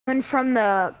One from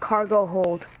the cargo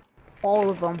hold. All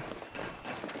of them.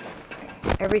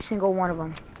 Every single one of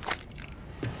them.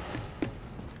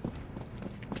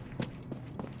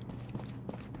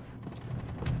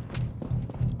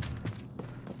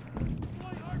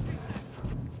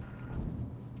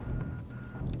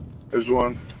 There's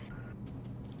one.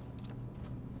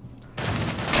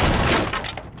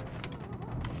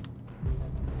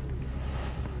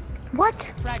 What?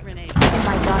 Frag grenade. Oh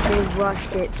my god, they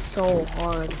rushed it so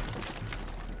hard.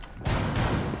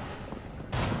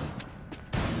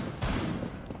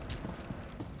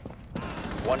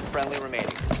 One friendly remaining.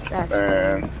 That's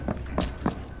And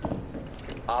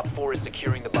Op 4 is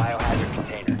securing the biohazard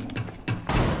container.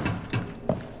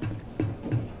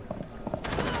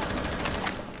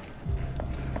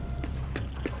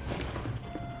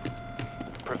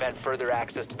 Prevent further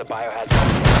access to the biohazard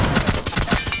container.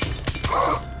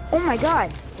 Oh my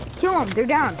god. Kill them, they're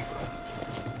down.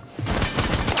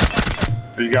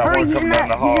 you got Hurry, one coming down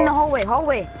the he's in the hall.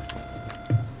 hallway.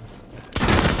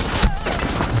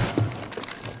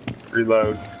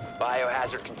 Reload.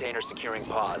 Biohazard container securing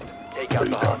paused. Take out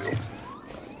the hostile.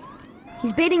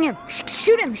 He's baiting him.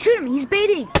 Shoot him, he's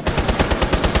baiting.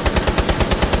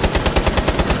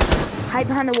 Hide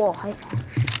behind the wall, hide.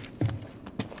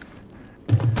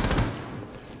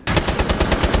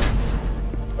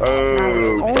 Oh,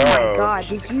 Oh bro. my god,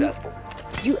 did Successful.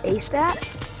 you ace that?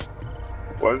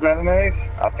 Was that an ace?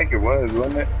 I think it was,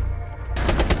 wasn't it?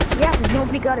 Yeah, because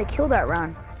nobody got a kill that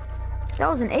round.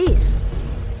 That was an ace.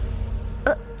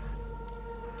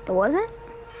 It wasn't?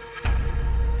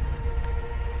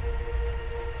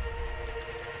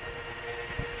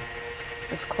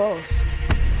 It's close.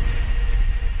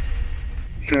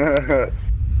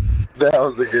 That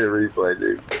was a good replay,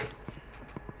 dude.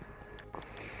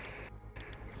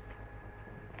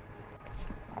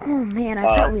 Oh man,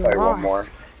 I thought we play lost. one more.